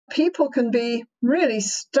people can be really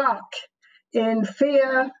stuck in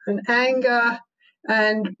fear and anger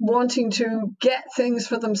and wanting to get things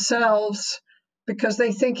for themselves because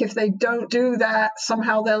they think if they don't do that,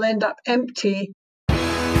 somehow they'll end up empty.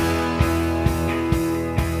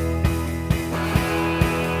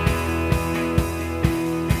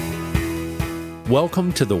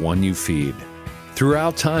 Welcome to The One You Feed.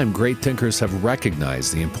 Throughout time, great thinkers have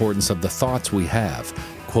recognized the importance of the thoughts we have.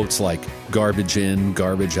 Quotes like garbage in,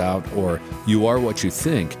 garbage out, or you are what you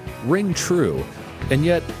think ring true. And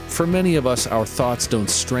yet, for many of us, our thoughts don't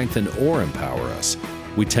strengthen or empower us.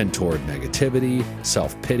 We tend toward negativity,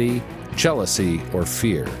 self-pity, jealousy, or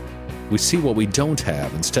fear. We see what we don't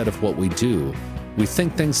have instead of what we do. We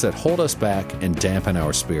think things that hold us back and dampen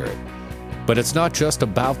our spirit. But it's not just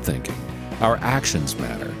about thinking. Our actions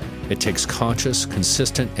matter. It takes conscious,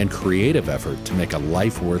 consistent, and creative effort to make a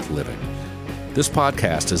life worth living. This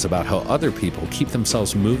podcast is about how other people keep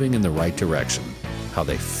themselves moving in the right direction, how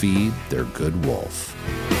they feed their good wolf.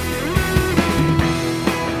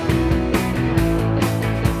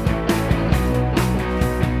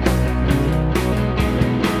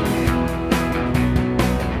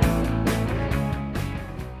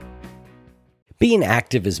 Being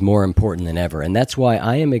active is more important than ever, and that's why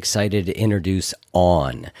I am excited to introduce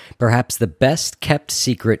On, perhaps the best kept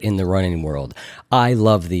secret in the running world. I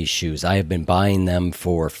love these shoes. I have been buying them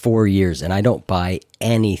for 4 years, and I don't buy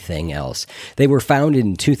anything else. They were founded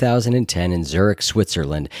in 2010 in Zurich,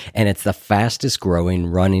 Switzerland, and it's the fastest growing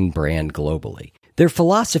running brand globally. Their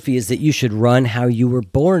philosophy is that you should run how you were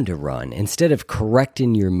born to run. Instead of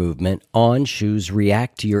correcting your movement, On shoes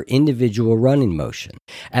react to your individual running motion.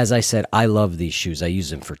 As I said, I love these shoes. I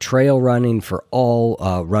use them for trail running, for all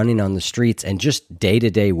running on the streets, and just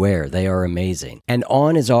day-to-day wear. They are amazing. And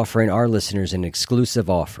On is offering our listeners an exclusive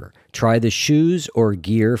offer. Try the shoes or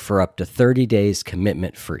gear for up to 30 days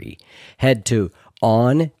commitment-free. Head to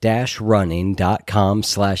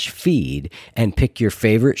on-running.com/feed and pick your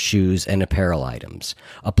favorite shoes and apparel items.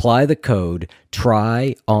 Apply the code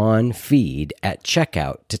TRYONFEED at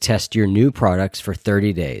checkout to test your new products for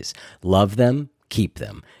 30 days. Love them, keep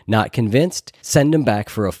them. Not convinced? Send them back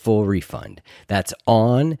for a full refund. That's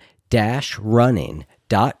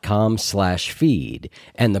on-running.com/feed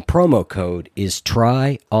and the promo code is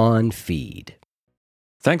TRYONFEED.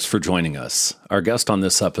 Thanks for joining us. Our guest on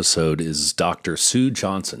this episode is Dr. Sue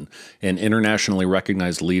Johnson, an internationally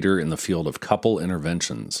recognized leader in the field of couple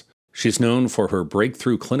interventions. She's known for her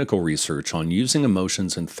breakthrough clinical research on using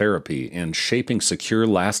emotions in therapy and shaping secure,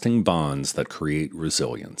 lasting bonds that create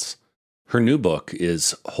resilience. Her new book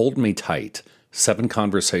is Hold Me Tight: 7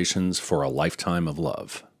 Conversations for a Lifetime of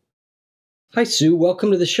Love. Hi, Sue.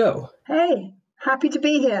 Welcome to the show. Hey, happy to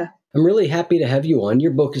be here. I'm really happy to have you on.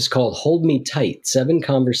 Your book is called Hold Me Tight: 7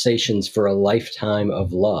 Conversations for a Lifetime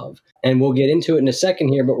of Love. And we'll get into it in a second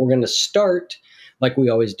here, but we're going to start like we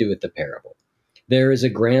always do with the parable. There is a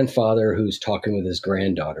grandfather who's talking with his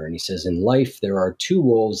granddaughter, and he says, in life, there are 2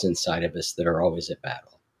 wolves inside of us that are always at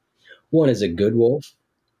battle. One is a good wolf,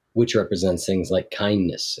 which represents things like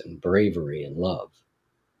kindness and bravery and love.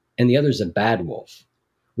 And the other is a bad wolf,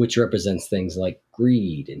 which represents things like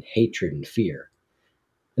greed and hatred and fear.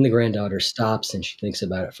 And the granddaughter stops and she thinks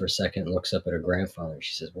about it for a second and looks up at her grandfather.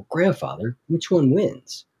 She says, well, grandfather, which one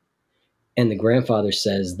wins? And the grandfather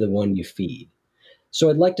says, the one you feed. So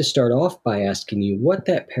I'd like to start off by asking you what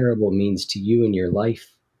that parable means to you in your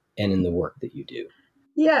life and in the work that you do.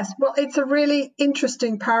 Yes, well, it's a really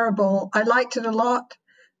interesting parable. I liked it a lot.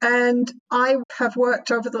 And I have worked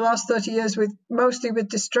over the last 30 years mostly with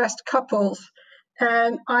distressed couples.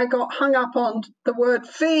 And I got hung up on the word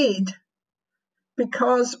feed,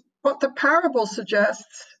 because what the parable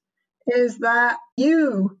suggests is that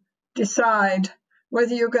you decide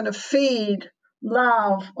whether you're going to feed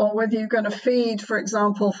love or whether you're going to feed, for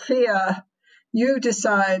example, fear. You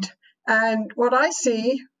decide. And what I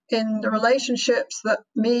see in the relationships that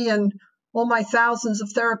me and all my thousands of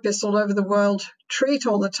therapists all over the world treat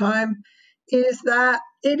all the time is that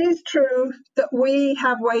it is true that we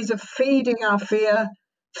have ways of feeding our fear,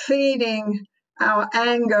 feeding our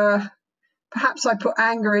anger. Perhaps I put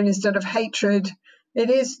anger in instead of hatred. It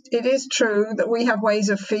is true that we have ways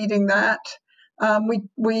of feeding that.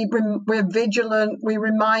 We're vigilant. We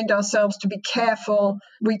remind ourselves to be careful.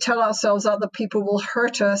 We tell ourselves other people will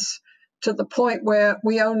hurt us to the point where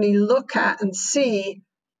we only look at and see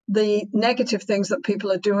the negative things that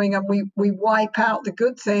people are doing, and we wipe out the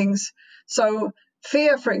good things. So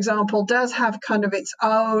fear, for example, does have kind of its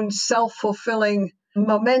own self-fulfilling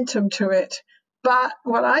momentum to it. But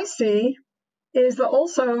what I see is that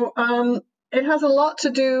also it has a lot to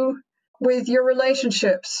do with your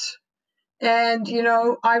relationships. And,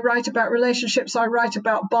 I write about relationships. I write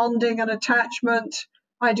about bonding and attachment.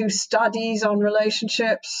 I do studies on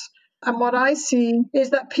relationships. And what I see is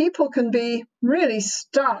that people can be really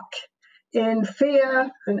stuck in fear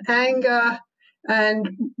and anger and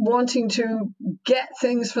wanting to get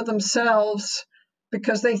things for themselves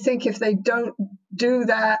because they think if they don't do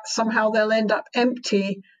that, somehow they'll end up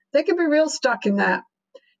empty. They can be real stuck in that.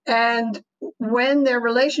 And when their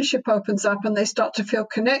relationship opens up and they start to feel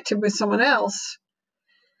connected with someone else,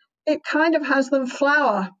 it kind of has them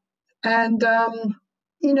flower. And,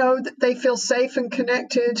 they feel safe and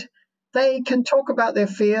connected. They can talk about their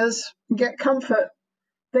fears and get comfort.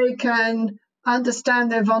 They can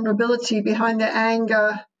understand their vulnerability behind their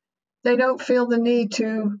anger. They don't feel the need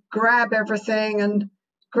to grab everything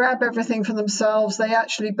for themselves. They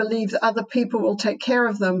actually believe that other people will take care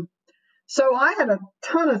of them. So I had a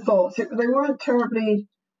ton of thoughts. They weren't terribly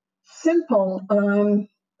simple,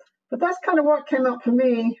 but that's kind of what came up for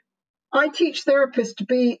me. I teach therapists to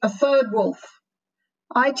be a third wolf.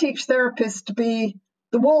 I teach therapists to be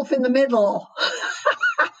the wolf in the middle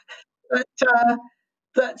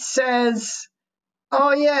that says,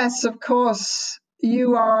 oh, yes, of course,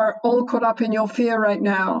 you are all caught up in your fear right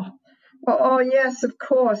now. Oh, yes, of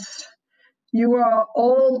course, you are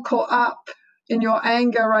all caught up in your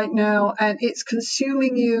anger right now, and it's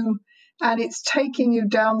consuming you, and it's taking you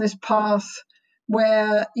down this path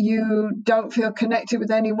where you don't feel connected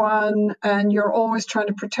with anyone, and you're always trying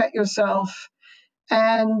to protect yourself.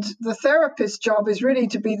 And the therapist's job is really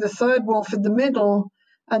to be the third wolf in the middle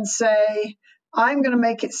and say, I'm going to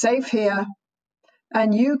make it safe here.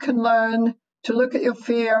 And you can learn to look at your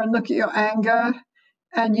fear and look at your anger,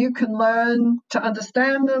 and you can learn to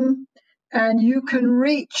understand them, and you can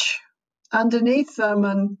reach underneath them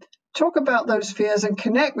and talk about those fears and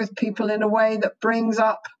connect with people in a way that brings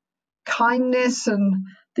up kindness and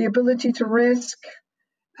the ability to risk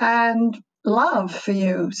and love for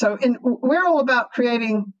you. So we're all about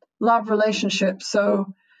creating love relationships.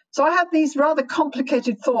 So I have these rather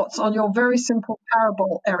complicated thoughts on your very simple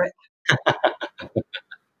parable, Eric.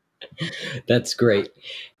 That's great.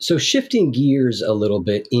 So shifting gears a little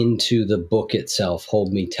bit into the book itself,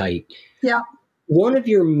 Hold Me Tight. Yeah. One of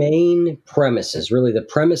your main premises, really the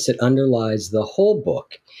premise that underlies the whole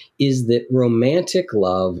book, is that romantic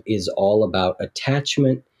love is all about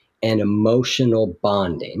attachment and emotional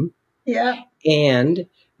bonding. Yeah. And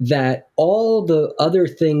that all the other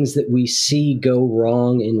things that we see go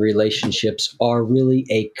wrong in relationships are really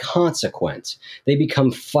a consequence. They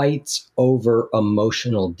become fights over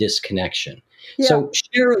emotional disconnection. Yeah. So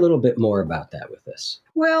share a little bit more about that with us.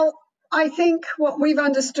 Well, I think what we've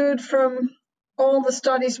understood from all the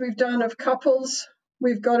studies we've done of couples,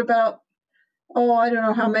 we've got about, I don't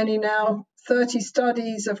know how many now, 30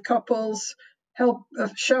 studies of couples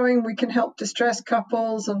showing we can help distressed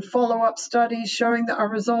couples, and follow-up studies showing that our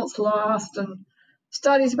results last, and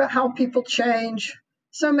studies about how people change.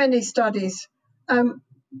 So many studies.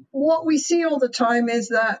 What we see all the time is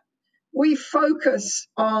that we focus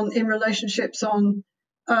in relationships on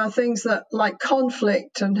things that like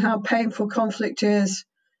conflict and how painful conflict is.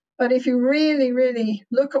 But if you really, really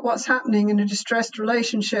look at what's happening in a distressed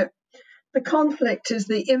relationship, the conflict is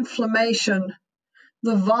the inflammation,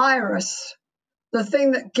 the virus, the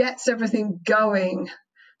thing that gets everything going,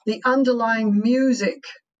 the underlying music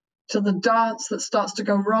to the dance that starts to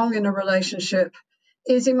go wrong in a relationship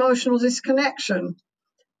is emotional disconnection.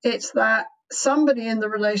 It's that somebody in the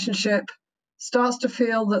relationship starts to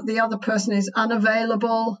feel that the other person is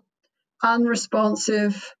unavailable,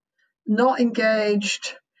 unresponsive, not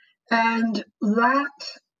engaged, and that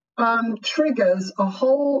triggers a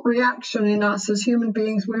whole reaction in us as human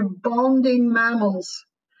beings. We're bonding mammals,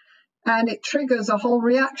 and it triggers a whole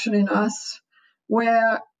reaction in us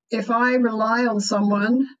where if I rely on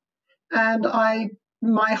someone and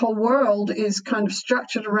my whole world is kind of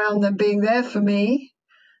structured around them being there for me,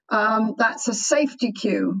 that's a safety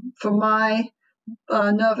cue for my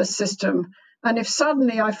nervous system. And if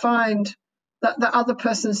suddenly I find that the other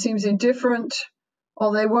person seems indifferent,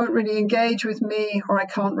 or they won't really engage with me, or I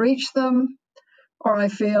can't reach them, or I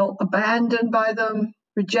feel abandoned by them,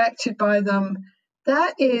 rejected by them,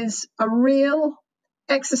 that is a real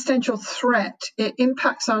existential threat. It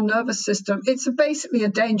impacts our nervous system. It's basically a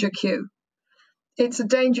danger cue. It's a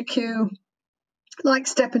danger cue like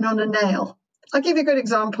stepping on a nail. I'll give you a good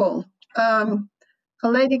example. A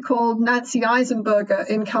lady called Nancy Eisenberger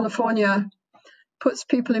in California puts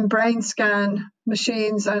people in brain scan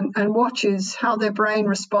machines and watches how their brain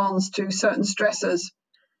responds to certain stressors.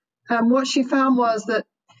 And what she found was that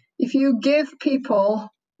if you give people,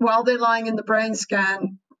 while they're lying in the brain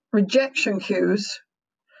scan, rejection cues,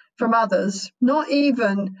 from others, not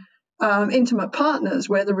even intimate partners,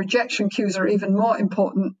 where the rejection cues are even more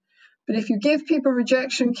important. But if you give people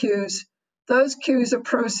rejection cues, those cues are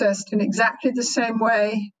processed in exactly the same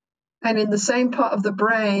way and in the same part of the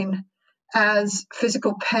brain as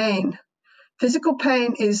physical pain. Physical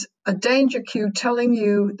pain is a danger cue telling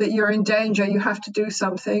you that you're in danger, you have to do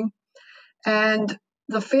something. And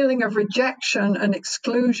the feeling of rejection and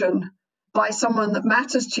exclusion by someone that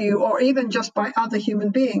matters to you, or even just by other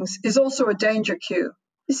human beings, is also a danger cue.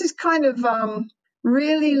 This is kind of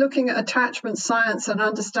really looking at attachment science and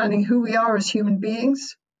understanding who we are as human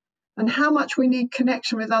beings and how much we need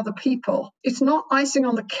connection with other people. It's not icing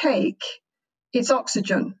on the cake, it's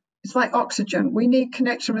oxygen. It's like oxygen. We need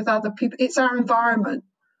connection with other people. It's our environment.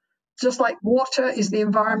 Just like water is the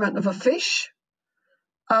environment of a fish,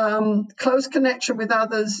 close connection with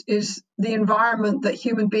others is the environment that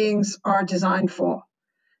human beings are designed for.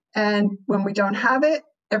 And when we don't have it,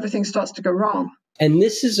 everything starts to go wrong. And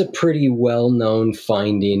this is a pretty well-known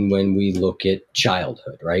finding when we look at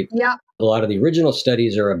childhood, right? Yeah. A lot of the original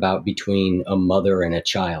studies are about between a mother and a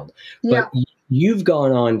child. Yeah. But you've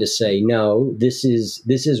gone on to say, no, this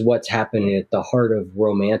is what's happening at the heart of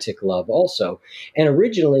romantic love also. And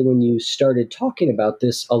originally, when you started talking about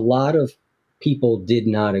this, a lot of people did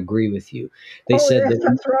not agree with you. They said yes, that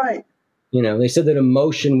that's right. They said that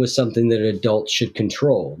emotion was something that adults should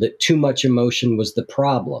control, that too much emotion was the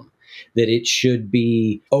problem, that it should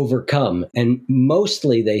be overcome. And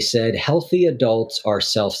mostly they said healthy adults are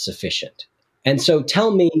self-sufficient. And so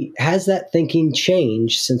tell me, has that thinking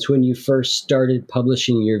changed since when you first started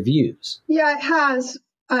publishing your views? Yeah, it has.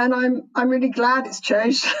 And I'm really glad it's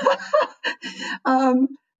changed.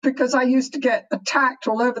 Because I used to get attacked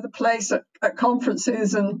all over the place at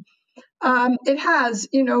conferences. And it has,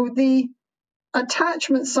 the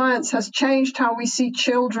attachment science has changed how we see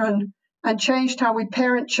children and changed how we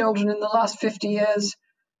parent children in the last 50 years.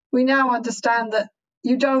 We now understand that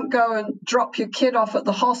you don't go and drop your kid off at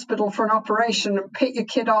the hospital for an operation and pick your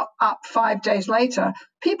kid up 5 days later.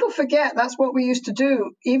 People forget that's what we used to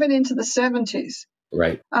do, even into the 70s.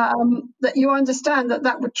 Right. That you understand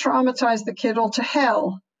that would traumatize the kid all to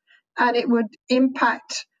hell, and it would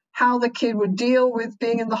impact how the kid would deal with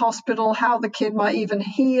being in the hospital, how the kid might even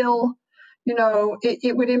heal.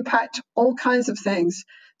 It would impact all kinds of things.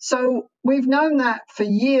 So we've known that for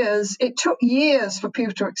years. It took years for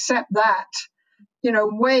people to accept that.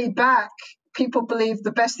 Way back, people believed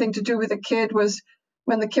the best thing to do with a kid was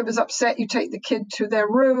when the kid was upset, you take the kid to their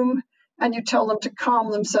room and you tell them to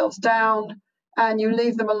calm themselves down and you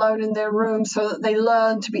leave them alone in their room so that they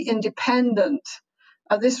learn to be independent.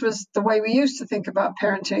 This was the way we used to think about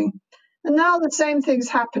parenting. And now the same thing's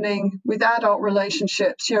happening with adult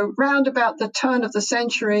relationships. Round about the turn of the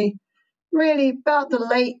century, really about the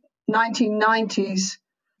late 1990s,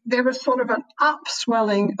 there was sort of an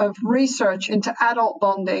upswelling of research into adult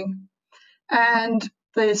bonding. And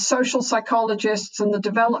the social psychologists and the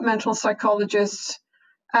developmental psychologists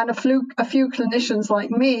and a few clinicians like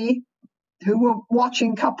me who were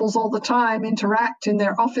watching couples all the time interact in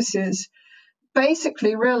their offices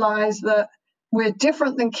basically realized that we're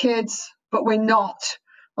different than kids, but we're not.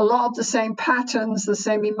 A lot of the same patterns, the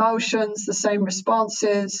same emotions, the same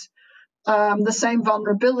responses, the same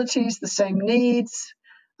vulnerabilities, the same needs.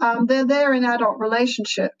 They're there in adult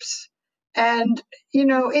relationships. And,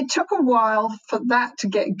 it took a while for that to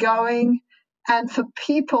get going and for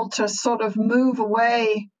people to sort of move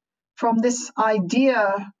away from this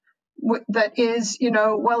idea that is,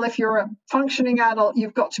 if you're a functioning adult,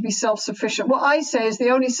 you've got to be self-sufficient. What I say is the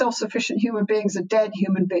only self-sufficient human being is a dead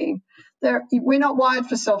human being. We're not wired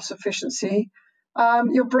for self-sufficiency.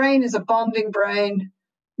 Your brain is a bonding brain.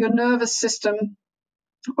 Your nervous system,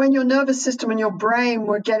 when your nervous system and your brain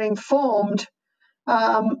were getting formed,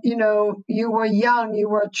 you were young, you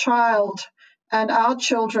were a child, and our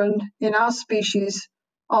children in our species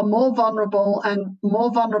are more vulnerable and more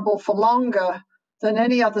vulnerable for longer than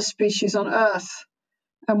any other species on Earth.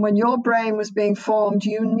 And when your brain was being formed,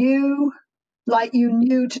 you knew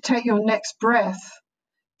to take your next breath,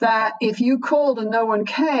 that if you called and no one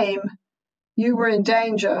came, you were in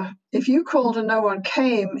danger. If you called and no one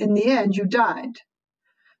came, in the end, you died.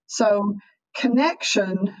 So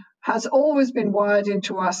connection has always been wired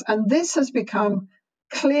into us, and this has become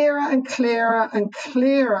clearer and clearer and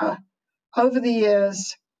clearer over the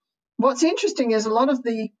years. What's interesting is a lot of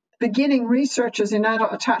the beginning researchers in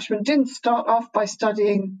adult attachment didn't start off by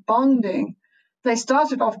studying bonding. They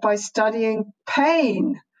started off by studying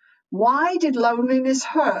pain. Why did loneliness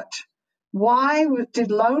hurt? Why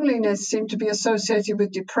did loneliness seem to be associated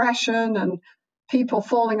with depression and people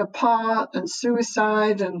falling apart and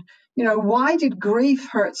suicide and, Why did grief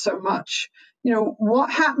hurt so much?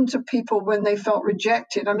 What happened to people when they felt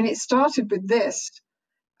rejected? I mean, it started with this,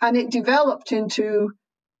 and it developed into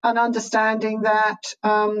an understanding that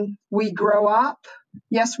we grow up.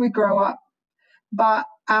 Yes, we grow up, but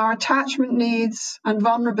our attachment needs and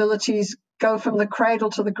vulnerabilities go from the cradle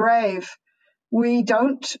to the grave. We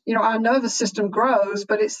don't, our nervous system grows,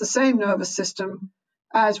 but it's the same nervous system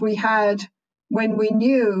as we had when we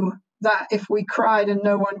knew that if we cried and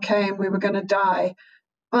no one came, we were going to die.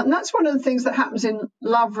 And that's one of the things that happens in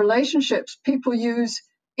love relationships. People use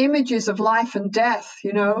images of life and death,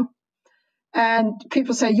 and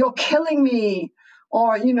people say, "You're killing me,"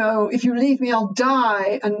 or, "If you leave me, I'll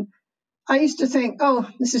die." And I used to think, oh,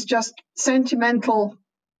 this is just sentimental,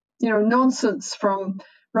 nonsense from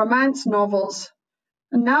romance novels.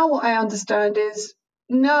 And now what I understand is,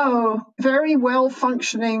 no, very well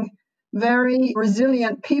functioning, very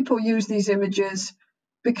resilient people use these images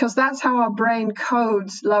because that's how our brain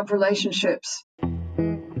codes love relationships.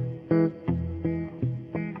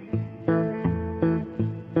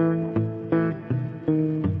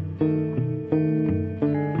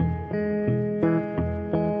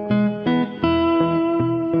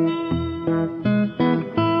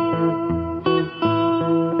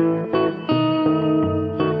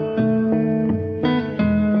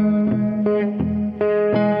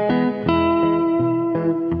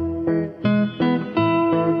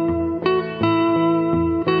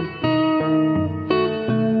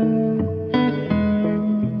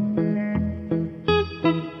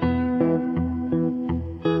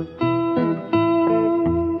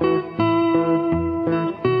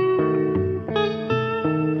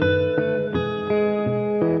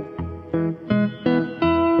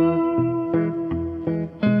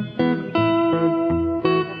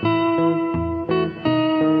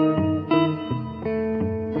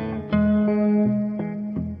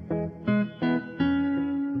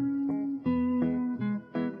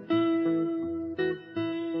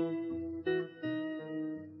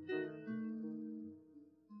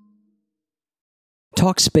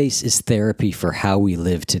 Talkspace is therapy for how we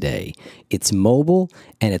live today. It's mobile,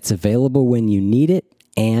 and it's available when you need it,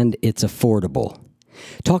 and it's affordable.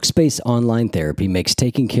 Talkspace online therapy makes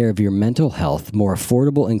taking care of your mental health more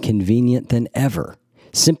affordable and convenient than ever.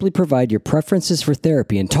 Simply provide your preferences for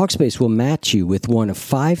therapy, and Talkspace will match you with one of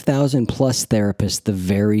 5,000 plus therapists the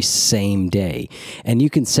very same day. And you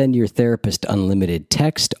can send your therapist unlimited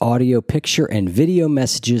text, audio, picture, and video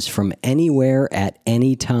messages from anywhere at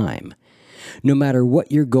any time. No matter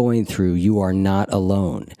what you're going through, you are not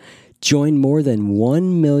alone. Join more than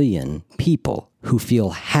 1 million people who feel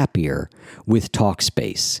happier with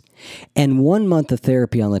Talkspace. And 1 month of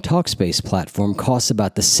therapy on the Talkspace platform costs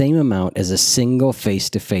about the same amount as a single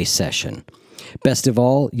face-to-face session. Best of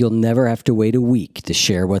all, you'll never have to wait a week to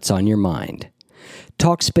share what's on your mind.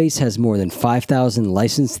 Talkspace has more than 5,000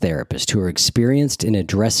 licensed therapists who are experienced in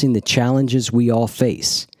addressing the challenges we all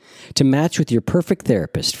face. To match with your perfect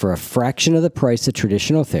therapist for a fraction of the price of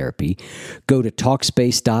traditional therapy, go to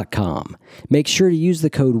Talkspace.com. Make sure to use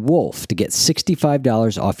the code WOLF to get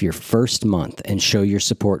 $65 off your first month and show your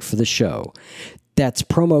support for the show. That's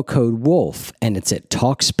promo code WOLF, and it's at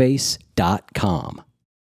Talkspace.com.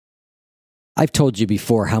 I've told you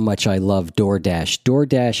before how much I love DoorDash.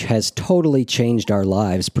 DoorDash has totally changed our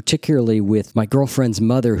lives, particularly with my girlfriend's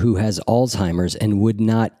mother who has Alzheimer's and would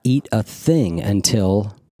not eat a thing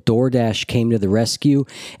until DoorDash came to the rescue,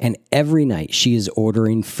 and every night she is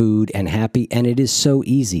ordering food and happy, and it is so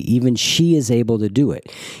easy. Even she is able to do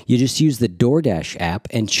it. You just use the DoorDash app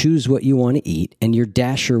and choose what you want to eat, and your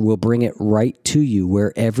Dasher will bring it right to you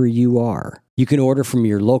wherever you are. You can order from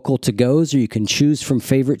your local to-goes, or you can choose from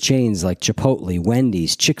favorite chains like Chipotle,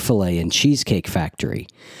 Wendy's, Chick-fil-A, and Cheesecake Factory.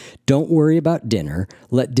 Don't worry about dinner.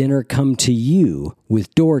 Let dinner come to you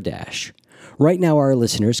with DoorDash. Right now, our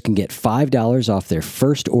listeners can get $5 off their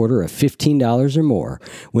first order of $15 or more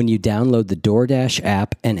when you download the DoorDash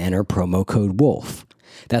app and enter promo code WOLF.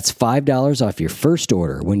 That's $5 off your first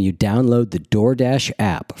order when you download the DoorDash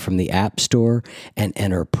app from the App Store and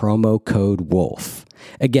enter promo code WOLF.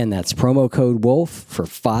 Again, that's promo code WOLF for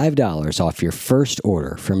 $5 off your first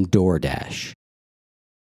order from DoorDash.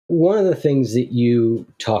 One of the things that you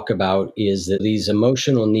talk about is that these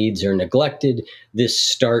emotional needs are neglected. This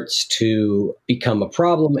starts to become a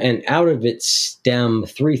problem, and out of it stem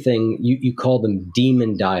three things. You call them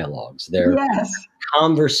demon dialogues. They're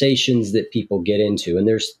conversations that people get into, and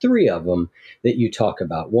there's three of them that you talk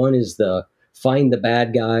about. One is the find the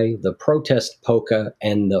bad guy, the protest polka,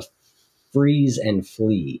 and the freeze and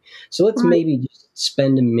flee. So let's maybe just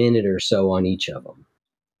spend a minute or so on each of them.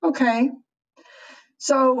 Okay.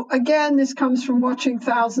 So again, this comes from watching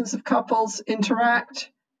thousands of couples interact.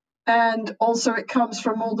 And also it comes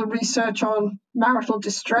from all the research on marital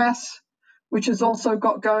distress, which has also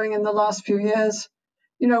got going in the last few years.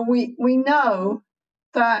 We know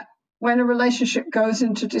that when a relationship goes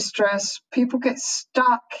into distress, people get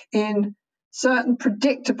stuck in certain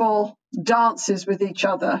predictable dances with each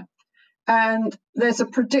other. And there's a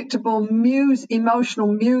predictable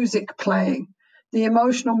emotional music playing. The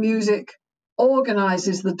emotional music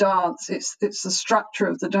organizes the dance. It's the structure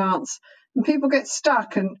of the dance. And people get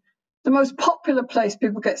stuck. And the most popular place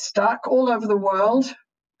people get stuck all over the world,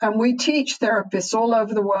 and we teach therapists all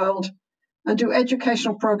over the world and do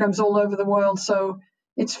educational programs all over the world. So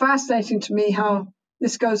it's fascinating to me how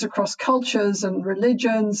this goes across cultures and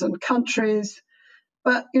religions and countries.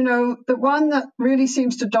 But, the one that really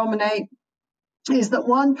seems to dominate is that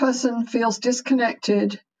one person feels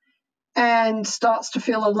disconnected and starts to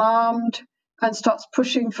feel alarmed and starts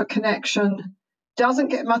pushing for connection, doesn't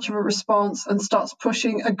get much of a response, and starts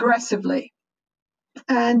pushing aggressively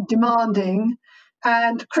and demanding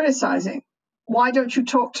and criticizing. Why don't you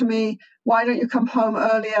talk to me? Why don't you come home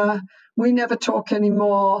earlier? We never talk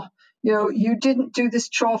anymore. You didn't do this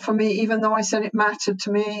chore for me, even though I said it mattered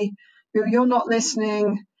to me. You're not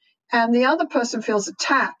listening. And the other person feels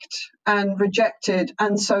attacked and rejected.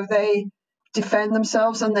 And so they defend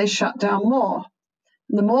themselves and they shut down more.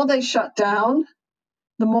 And the more they shut down,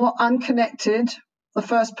 the more unconnected the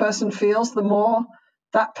first person feels, the more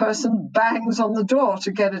that person bangs on the door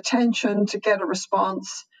to get attention, to get a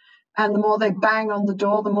response. And the more they bang on the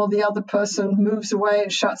door, the more the other person moves away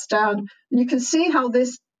and shuts down. And you can see how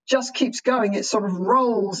this just keeps going. It sort of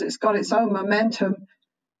rolls. It's got its own momentum.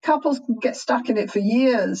 Couples can get stuck in it for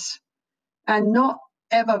years and not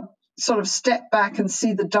ever sort of step back and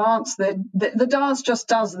see the dance. The dance just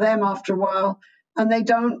does them after a while. And they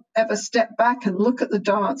don't ever step back and look at the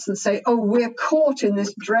dance and say, oh, we're caught in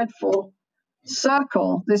this dreadful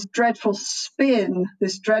circle, this dreadful spin,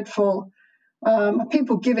 this dreadful,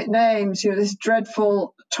 people give it names, this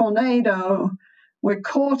dreadful tornado. We're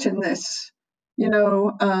caught in this,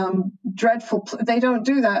 dreadful. They don't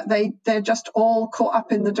do that. They're just all caught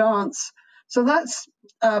up in the dance. So that's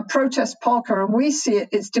protest polka, and we see it.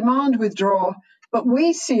 It's demand withdraw, but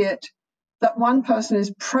we see it that one person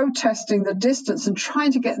is protesting the distance and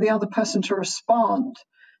trying to get the other person to respond.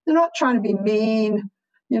 They're not trying to be mean,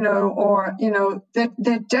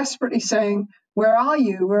 they're desperately saying, where are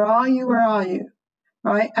you? Where are you? Where are you?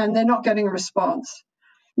 Right? And they're not getting a response.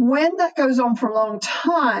 When that goes on for a long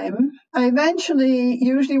time,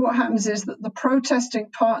 usually what happens is that the protesting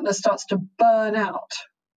partner starts to burn out.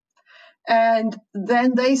 And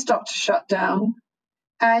then they start to shut down.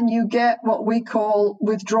 And you get what we call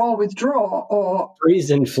withdraw, or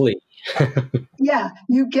freeze and flee. Yeah,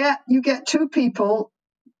 you get two people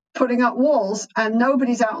putting up walls and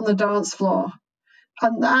nobody's out on the dance floor.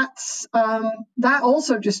 And that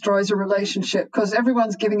also destroys a relationship because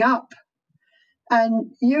everyone's giving up.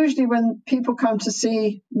 And usually when people come to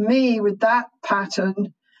see me with that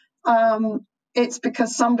pattern, it's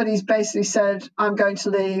because somebody's basically said, I'm going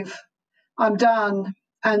to leave, I'm done.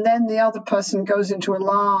 And then the other person goes into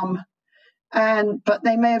alarm. But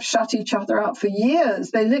they may have shut each other out for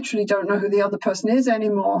years. They literally don't know who the other person is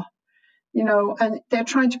anymore. And they're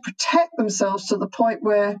trying to protect themselves to the point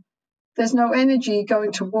where there's no energy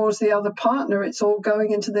going towards the other partner. It's all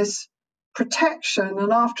going into this protection.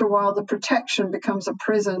 And after a while, the protection becomes a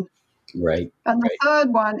prison. Right. And the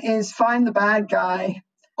third one is find the bad guy.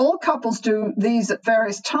 All couples do these at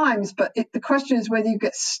various times, but the question is whether you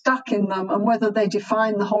get stuck in them and whether they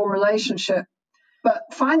define the whole relationship.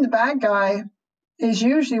 But find the bad guy is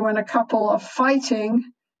usually when a couple are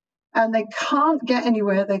fighting and they can't get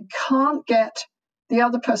anywhere. They can't get the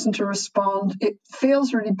other person to respond. It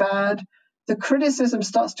feels really bad. The criticism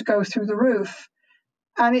starts to go through the roof.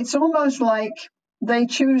 And it's almost like they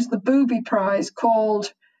choose the booby prize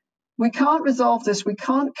called, we can't resolve this. We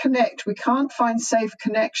can't connect. We can't find safe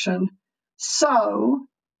connection. So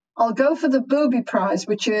I'll go for the booby prize,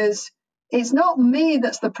 which is, it's not me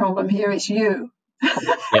that's the problem here. It's you.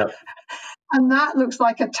 Yep. And that looks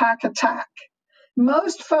like attack.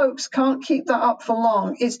 Most folks can't keep that up for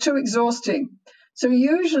long. It's too exhausting. So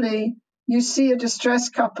usually you see a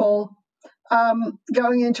distressed couple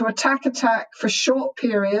going into attack for short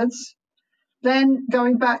periods, then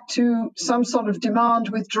going back to some sort of demand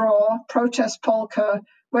withdraw, protest polka,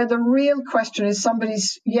 where the real question is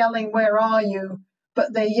somebody's yelling, where are you?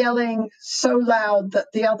 But they're yelling so loud that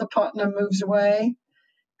the other partner moves away.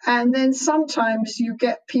 And then sometimes you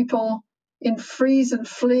get people in freeze and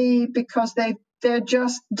flee because they're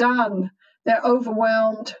just done. They're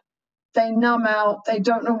overwhelmed. they numb out, they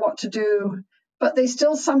don't know what to do, but they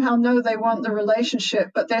still somehow know they want the relationship,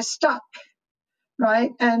 but they're stuck,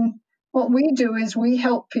 right? And what we do is we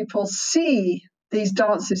help people see these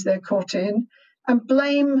dances they're caught in and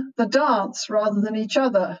blame the dance rather than each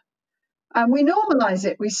other. And we normalize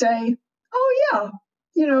it. We say, oh,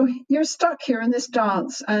 yeah, you're stuck here in this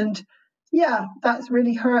dance. And yeah, that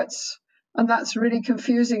really hurts. And that's really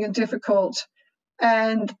confusing and difficult.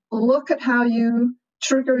 And look at how you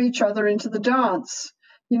trigger each other into the dance,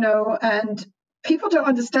 and people don't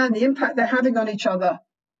understand the impact they're having on each other.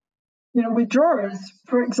 Withdrawers,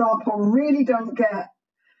 for example, really don't get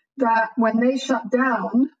that when they shut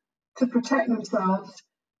down to protect themselves,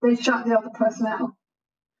 they shut the other person out.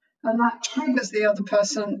 And that triggers the other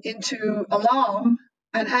person into alarm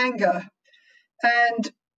and anger.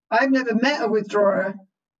 And I've never met a withdrawer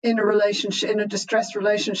in a relationship, in a distressed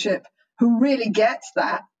relationship, who really gets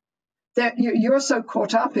that. You're so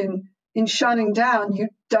caught up in shutting down, you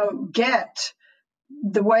don't get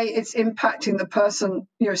the way it's impacting the person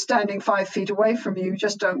standing 5 feet away from you. You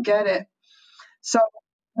just don't get it. So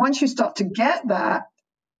once you start to get that,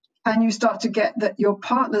 and you start to get that your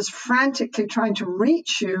partner's frantically trying to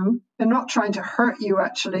reach you and not trying to hurt you,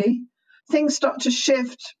 actually, things start to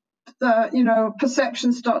shift,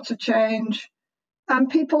 perceptions start to change, and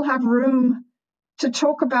people have room to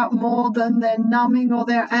talk about more than their numbing or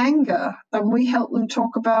their anger. And we help them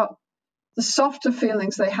talk about the softer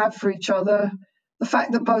feelings they have for each other, the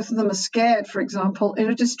fact that both of them are scared, for example.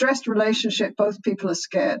 In a distressed relationship, both people are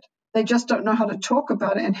scared. They just don't know how to talk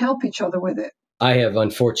about it and help each other with it. I have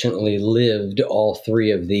unfortunately lived all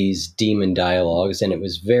three of these demon dialogues, and it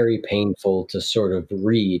was very painful to sort of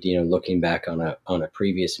read, looking back on a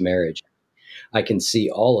previous marriage. I can see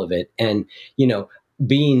all of it. And,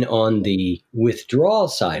 being on the withdrawal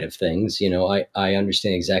side of things, I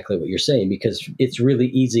understand exactly what you're saying, because it's really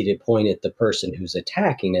easy to point at the person who's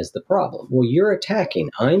attacking as the problem. Well, you're attacking.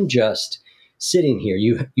 I'm just sitting here.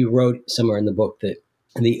 You wrote somewhere in the book that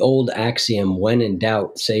the old axiom, when in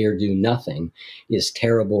doubt, say or do nothing, is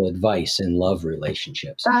terrible advice in love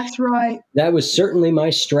relationships. That's right. That was certainly my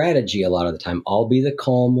strategy a lot of the time. I'll be the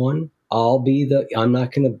calm one. I'm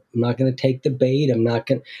not going to take the bait.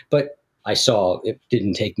 But I saw, it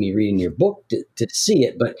didn't take me reading your book to see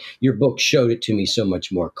it, but your book showed it to me so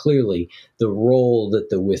much more clearly, the role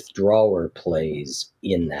that the withdrawer plays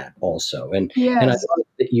in that also. And, yes. And I love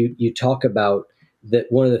that you talk about that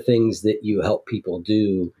one of the things that you help people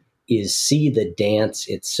do is see the dance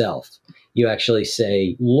itself. You actually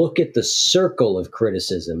say, look at the circle of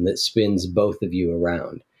criticism that spins both of you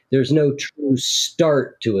around. There's no true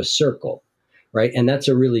start to a circle, right? And that's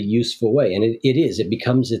a really useful way. And it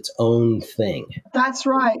becomes its own thing. That's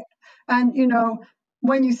right. And,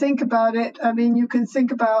 when you think about it, you can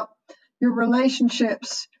think about your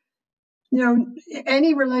relationships,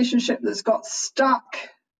 any relationship that's got stuck.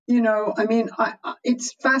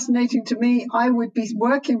 It's fascinating to me. I would be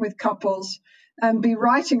working with couples and be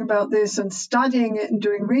writing about this and studying it and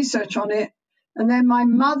doing research on it. And then my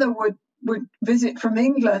mother would visit from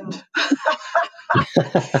England,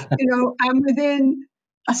 and within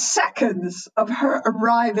a seconds of her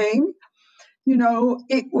arriving,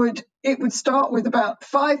 it would start with about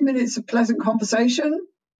 5 minutes of pleasant conversation.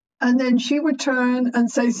 And then she would turn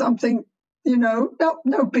and say something, no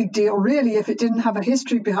big deal, really, if it didn't have a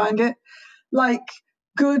history behind it. Like,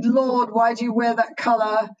 good Lord, why do you wear that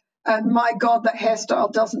color? And my God, that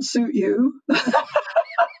hairstyle doesn't suit you.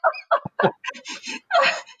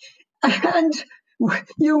 And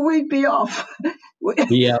we'd be off.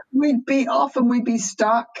 Yeah. We'd be off and we'd be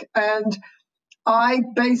stuck. And I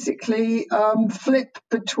basically flip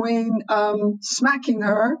between smacking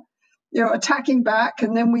her, attacking back,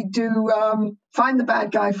 and then we do find the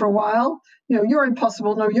bad guy for a while. You're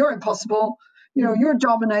impossible. No, you're impossible. You're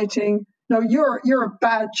dominating. No, you're a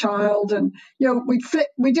bad child. And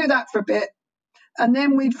we do that for a bit, and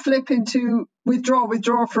then we'd flip into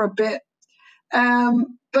withdraw for a bit.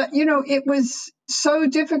 But it was so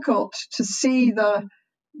difficult to see the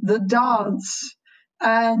dance,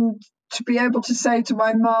 and to be able to say to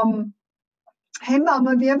my mum, hey, Mum,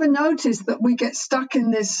 have you ever noticed that we get stuck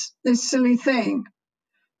in this silly thing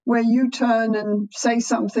where you turn and say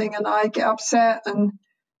something and I get upset, and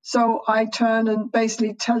so I turn and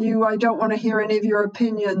basically tell you I don't want to hear any of your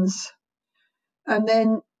opinions, and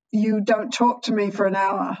then you don't talk to me for an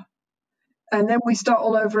hour, and then we start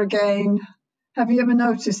all over again. Have you ever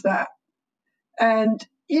noticed that? And,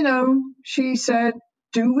 she said,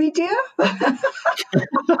 do we, dear?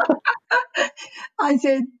 I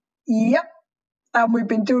said, yep. And we've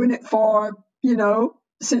been doing it for,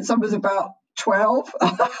 since I was about 12.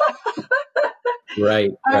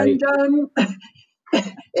 Right, right. And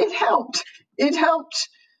it helped. It helped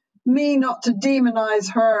me not to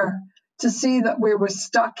demonize her, to see that we were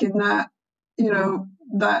stuck in that,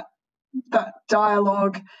 that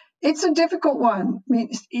dialogue. It's a difficult one. I mean,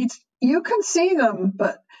 it's you can see them,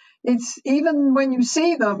 but it's even when you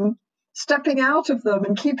see them, stepping out of them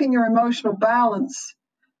and keeping your emotional balance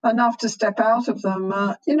enough to step out of them.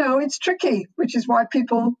 It's tricky, which is why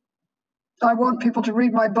I want people to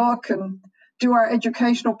read my book and do our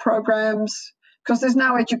educational programs, because there's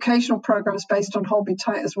now educational programs based on Hold Me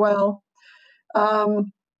Tight as well.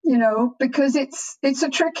 Because it's a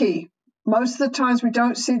tricky. Most of the times we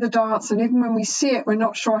don't see the dance, and even when we see it, we're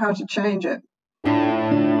not sure how to change it.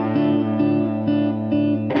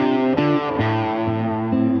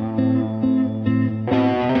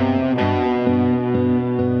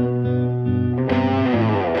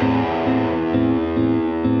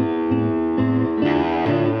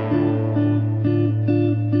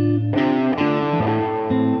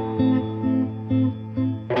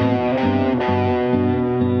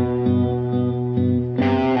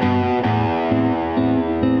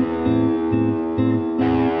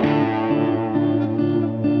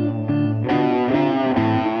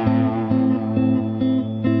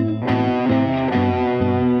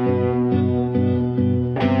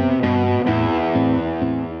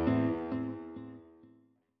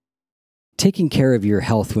 Taking care of your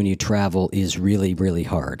health when you travel is really, really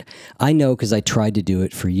hard. I know because I tried to do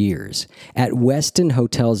it for years. At Westin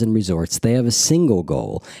Hotels and Resorts, they have a single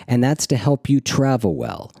goal, and that's to help you travel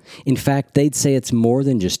well. In fact, they'd say it's more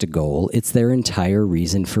than just a goal, it's their entire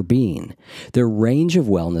reason for being. Their range of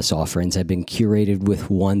wellness offerings have been curated with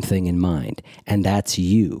one thing in mind, and that's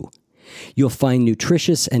you. You'll find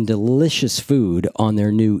nutritious and delicious food on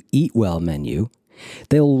their new Eat Well menu.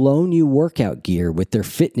 They'll loan you workout gear with their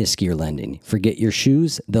fitness gear lending. Forget your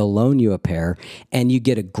shoes, they'll loan you a pair, and you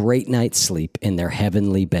get a great night's sleep in their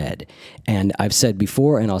heavenly bed. And I've said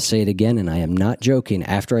before, and I'll say it again, and I am not joking,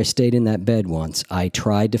 after I stayed in that bed once, I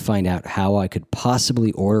tried to find out how I could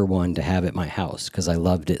possibly order one to have at my house, because I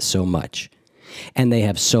loved it so much. And they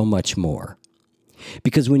have so much more.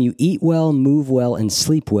 Because when you eat well, move well, and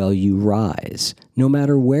sleep well, you rise, no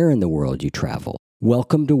matter where in the world you travel.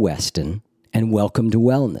 Welcome to Westin. And welcome to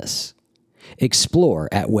wellness. Explore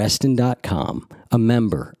at Westin.com, a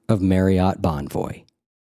member of Marriott Bonvoy.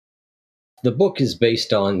 The book is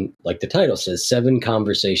based on, like the title says, 7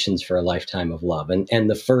 conversations for a lifetime of love. And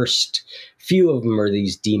the first few of them are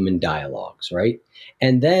these demon dialogues, right?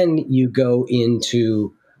 And then you go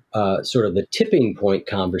into sort of the tipping point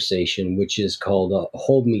conversation, which is called a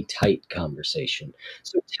Hold Me Tight conversation.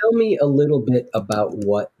 So tell me a little bit about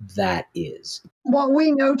what that is. What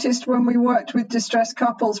we noticed when we worked with distressed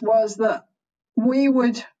couples was that we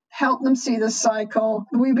would help them see the cycle.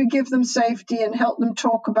 We would give them safety and help them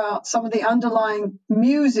talk about some of the underlying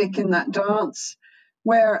music in that dance,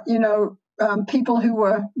 where, people who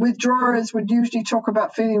were withdrawers would usually talk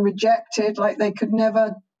about feeling rejected, like they could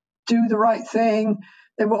never do the right thing.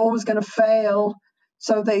 They were always going to fail.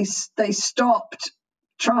 So they stopped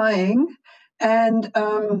trying. And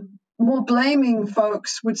more blaming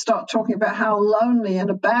folks would start talking about how lonely and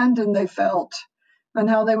abandoned they felt and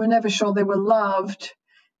how they were never sure they were loved.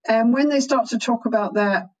 And when they start to talk about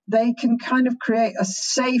that, they can kind of create a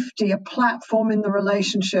safety, a platform in the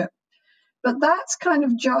relationship. But that's kind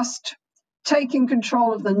of just taking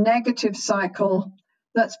control of the negative cycle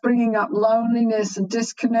that's bringing up loneliness and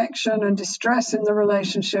disconnection and distress in the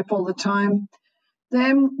relationship all the time.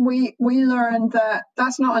 Then we learned that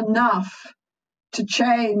that's not enough to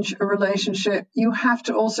change a relationship. You have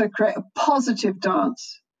to also create a positive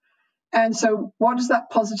dance. And so what does that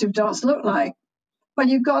positive dance look like? Well,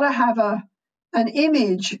 you've got to have an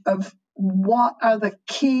image of what are the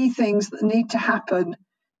key things that need to happen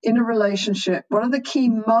in a relationship. What are the key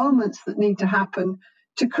moments that need to happen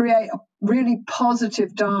to create a really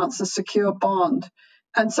positive dance, a secure bond?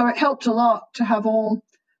 And so it helped a lot to have all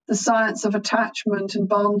the science of attachment and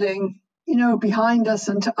bonding, behind us,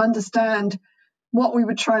 and to understand what we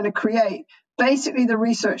were trying to create. Basically, the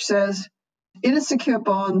research says in a secure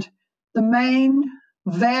bond, the main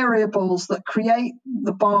variables that create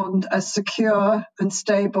the bond as secure and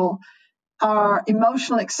stable are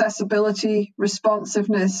emotional accessibility,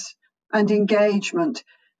 responsiveness, and engagement.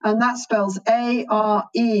 And that spells ARE,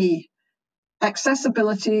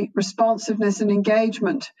 accessibility, responsiveness, and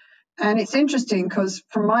engagement. And it's interesting because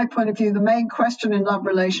from my point of view, the main question in love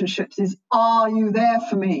relationships is, are you there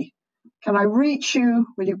for me? Can I reach you?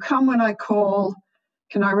 Will you come when I call?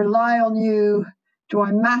 Can I rely on you? Do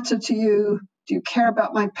I matter to you? Do you care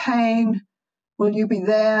about my pain? Will you be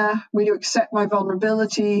there? Will you accept my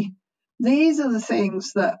vulnerability? These are the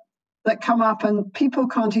things that come up, and people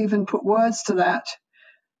can't even put words to that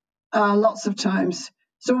lots of times.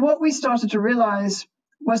 So what we started to realize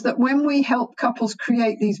was that when we help couples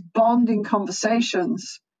create these bonding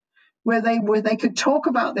conversations where they could talk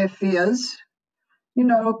about their fears,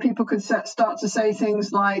 people could start to say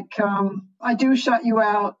things like, I do shut you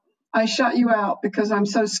out. I shut you out because I'm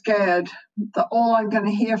so scared that all I'm going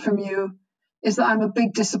to hear from you is that I'm a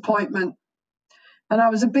big disappointment. And I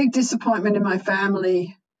was a big disappointment in my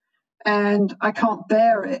family, and I can't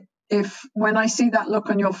bear it if when I see that look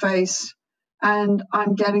on your face and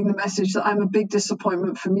I'm getting the message that I'm a big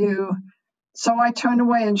disappointment from you. So I turn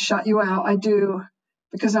away and shut you out. I do,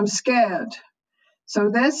 because I'm scared. So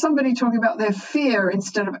there's somebody talking about their fear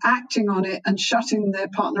instead of acting on it and shutting their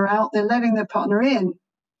partner out. They're letting their partner in,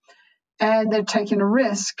 and they're taking a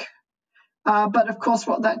risk. But of course,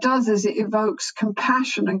 what that does is it evokes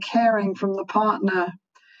compassion and caring from the partner.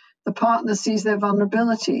 The partner sees their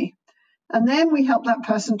vulnerability. And then we help that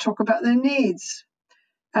person talk about their needs.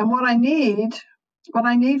 And what I need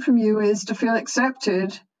from you is to feel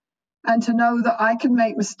accepted and to know that I can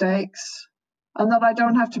make mistakes and that I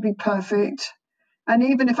don't have to be perfect. And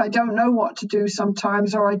even if I don't know what to do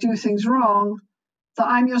sometimes, or I do things wrong, that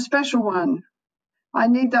I'm your special one. I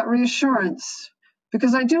need that reassurance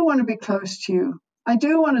because I do want to be close to you. I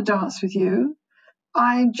do want to dance with you.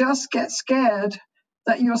 I just get scared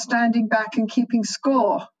that you're standing back and keeping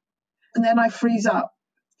score. And then I freeze up.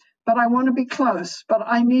 But I want to be close, but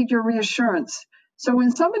I need your reassurance. So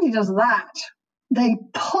when somebody does that, they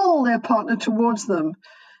pull their partner towards them.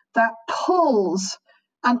 That pulls,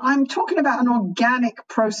 and I'm talking about an organic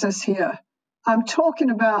process here. I'm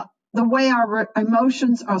talking about the way our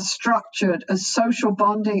emotions are structured as social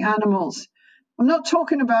bonding animals. I'm not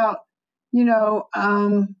talking about,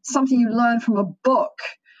 something you learn from a book.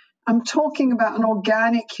 I'm talking about an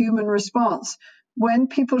organic human response. When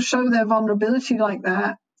people show their vulnerability like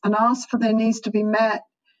that and ask for their needs to be met,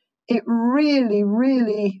 it really,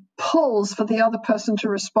 really pulls for the other person to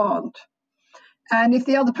respond. And if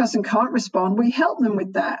the other person can't respond, we help them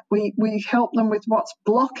with that. We help them with what's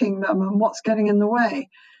blocking them and what's getting in the way.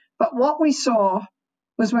 But what we saw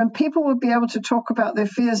was when people would be able to talk about their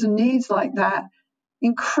fears and needs like that,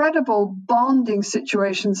 incredible bonding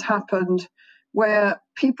situations happened where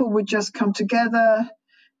people would just come together.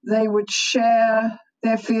 They would share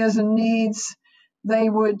their fears and needs.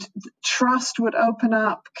 Trust would open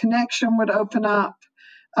up, connection would open up.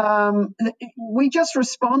 We just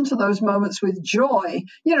respond to those moments with joy.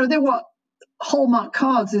 They're what Hallmark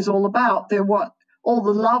cards is all about. They're what all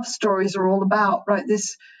the love stories are all about, right?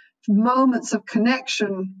 This moments of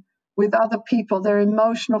connection with other people, their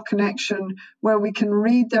emotional connection, where we can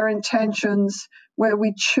read their intentions, where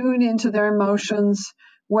we tune into their emotions,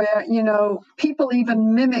 where, people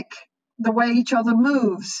even mimic the way each other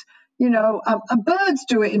moves. Birds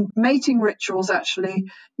do it in mating rituals, actually.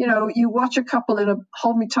 You watch a couple in a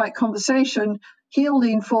hold me tight conversation, he'll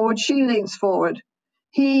lean forward, she leans forward.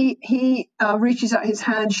 He reaches out his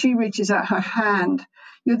hand, she reaches out her hand.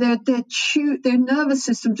 Their nervous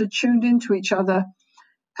systems are tuned into each other.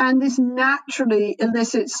 And this naturally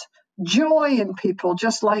elicits joy in people,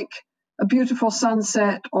 just like a beautiful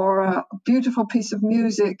sunset or a beautiful piece of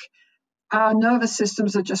music. Our nervous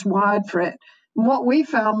systems are just wired for it. And what we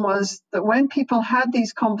found was that when people had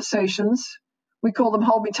these conversations, we call them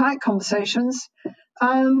hold me tight conversations,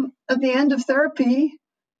 at the end of therapy,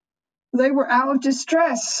 they were out of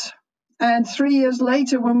distress. And 3 years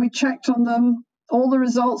later, when we checked on them, all the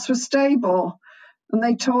results were stable. And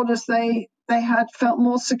they told us they had felt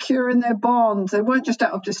more secure in their bond. They weren't just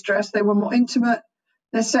out of distress, they were more intimate.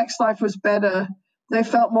 Their sex life was better. They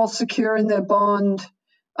felt more secure in their bond.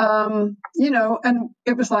 And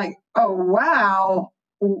it was like, oh, wow,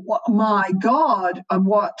 my God,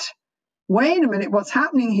 wait a minute, what's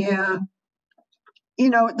happening here?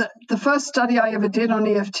 The first study I ever did on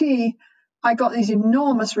EFT, I got these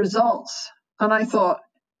enormous results. And I thought,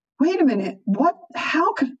 wait a minute, what?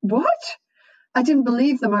 I didn't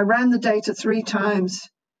believe them. I ran the data 3 times.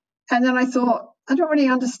 And then I thought, I don't really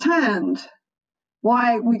understand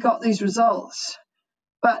why we got these results.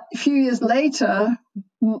 But a few years later,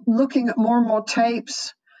 looking at more and more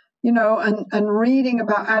tapes, and reading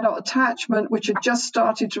about adult attachment, which had just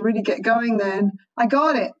started to really get going then, I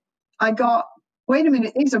got it. Wait a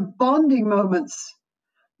minute, these are bonding moments.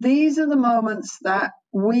 These are the moments that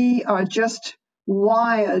we are just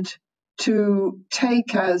wired to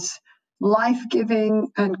take as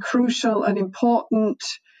life-giving and crucial and important.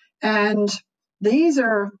 And these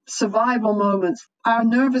are survival moments. Our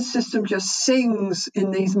nervous system just sings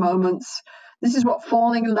in these moments. This is what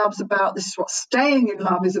falling in love's about. This is what staying in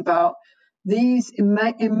love is about. These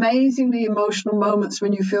amazingly emotional moments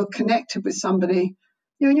when you feel connected with somebody.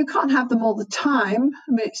 And you can't have them all the time.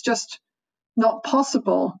 I mean, it's just not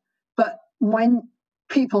possible. But when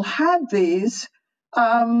people had these,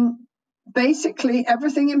 basically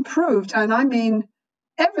everything improved. And I mean,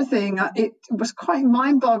 everything. It was quite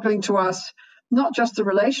mind-boggling to us, not just the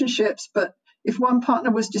relationships, but if one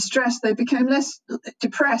partner was distressed, they became less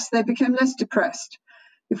depressed. They became less depressed.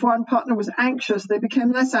 If one partner was anxious, they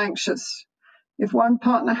became less anxious. If one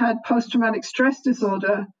partner had post-traumatic stress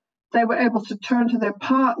disorder, they were able to turn to their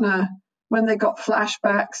partner when they got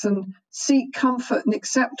flashbacks and seek comfort and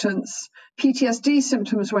acceptance. PTSD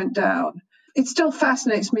symptoms went down. It still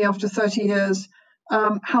fascinates me after 30 years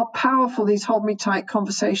how powerful these hold me tight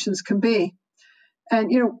conversations can be. And,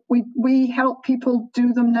 we help people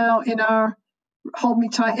do them now in our hold me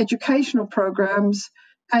tight educational programs,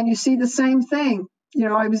 and you see the same thing.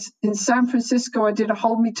 I was in San Francisco. I did a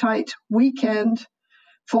hold me tight weekend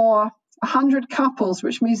for 100 couples,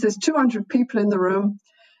 which means there's 200 people in the room.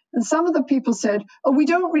 And some of the people said, "Oh, we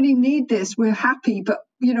don't really need this. We're happy, but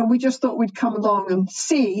we just thought we'd come along and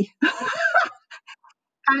see."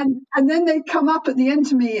 and then they come up at the end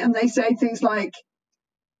to me and they say things like,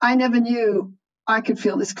 "I never knew I could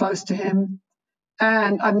feel this close to him.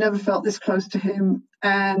 And I've never felt this close to him.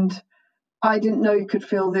 And I didn't know you could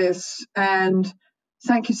feel this. And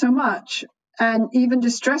thank you so much." And even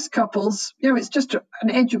distressed couples, it's just a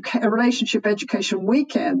relationship education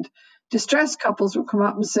weekend. Distressed couples will come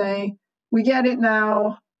up and say, "We get it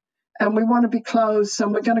now, and we want to be close,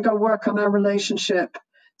 and we're going to go work on our relationship."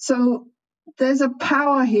 So there's a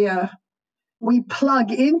power here. We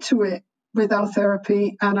plug into it with our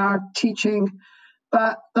therapy and our teaching,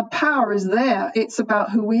 but the power is there. It's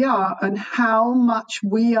about who we are and how much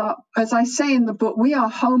we are. As I say in the book, we are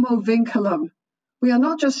homo vinculum. We are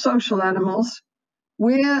not just social animals.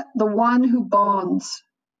 We're the one who bonds.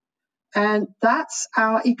 And that's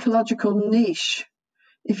our ecological niche.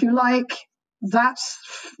 If you like, that's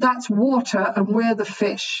water and we're the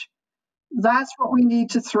fish. That's what we need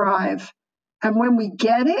to thrive. And when we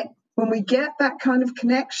get it, when we get that kind of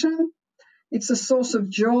connection, it's a source of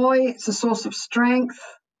joy. It's a source of strength.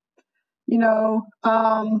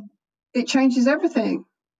 It changes everything.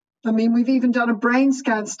 I mean, we've even done a brain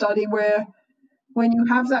scan study where when you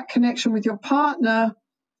have that connection with your partner,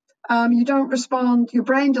 you don't respond, your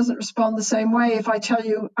brain doesn't respond the same way if I tell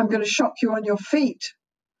you I'm going to shock you on your feet,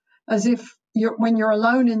 as if when you're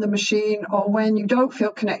alone in the machine or when you don't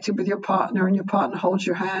feel connected with your partner and your partner holds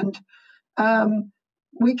your hand.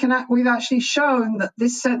 We've actually shown that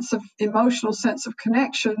this emotional sense of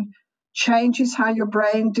connection changes how your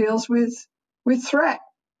brain deals with threat.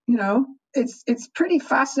 It's pretty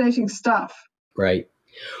fascinating stuff. Right.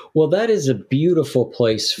 Well, that is a beautiful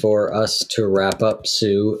place for us to wrap up,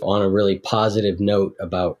 Sue, on a really positive note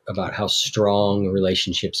about how strong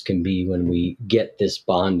relationships can be when we get this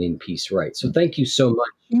bonding piece right. So thank you so much.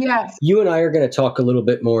 Yes. You and I are going to talk a little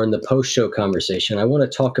bit more in the post-show conversation. I want to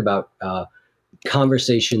talk about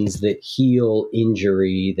conversations that heal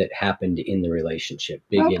injury that happened in the relationship,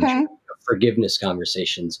 injury, forgiveness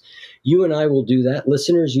conversations. You and I will do that.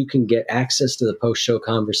 Listeners, you can get access to the post-show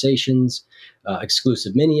conversations,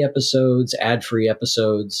 exclusive mini episodes, ad-free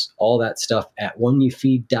episodes, all that stuff at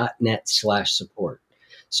oneyoufeed.net/support.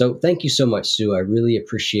 So thank you so much, Sue. I really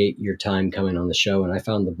appreciate your time coming on the show, and I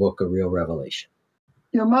found the book a real revelation.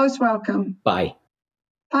 You're most welcome. Bye.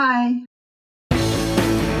 Bye.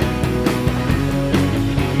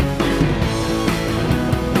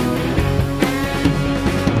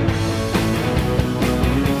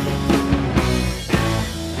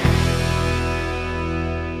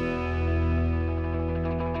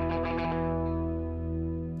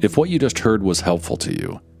 If what you just heard was helpful to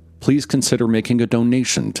you, please consider making a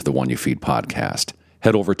donation to the One You Feed podcast.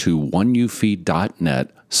 Head over to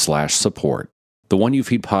oneyoufeed.net/support. The One You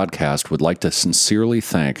Feed podcast would like to sincerely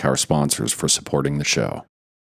thank our sponsors for supporting the show.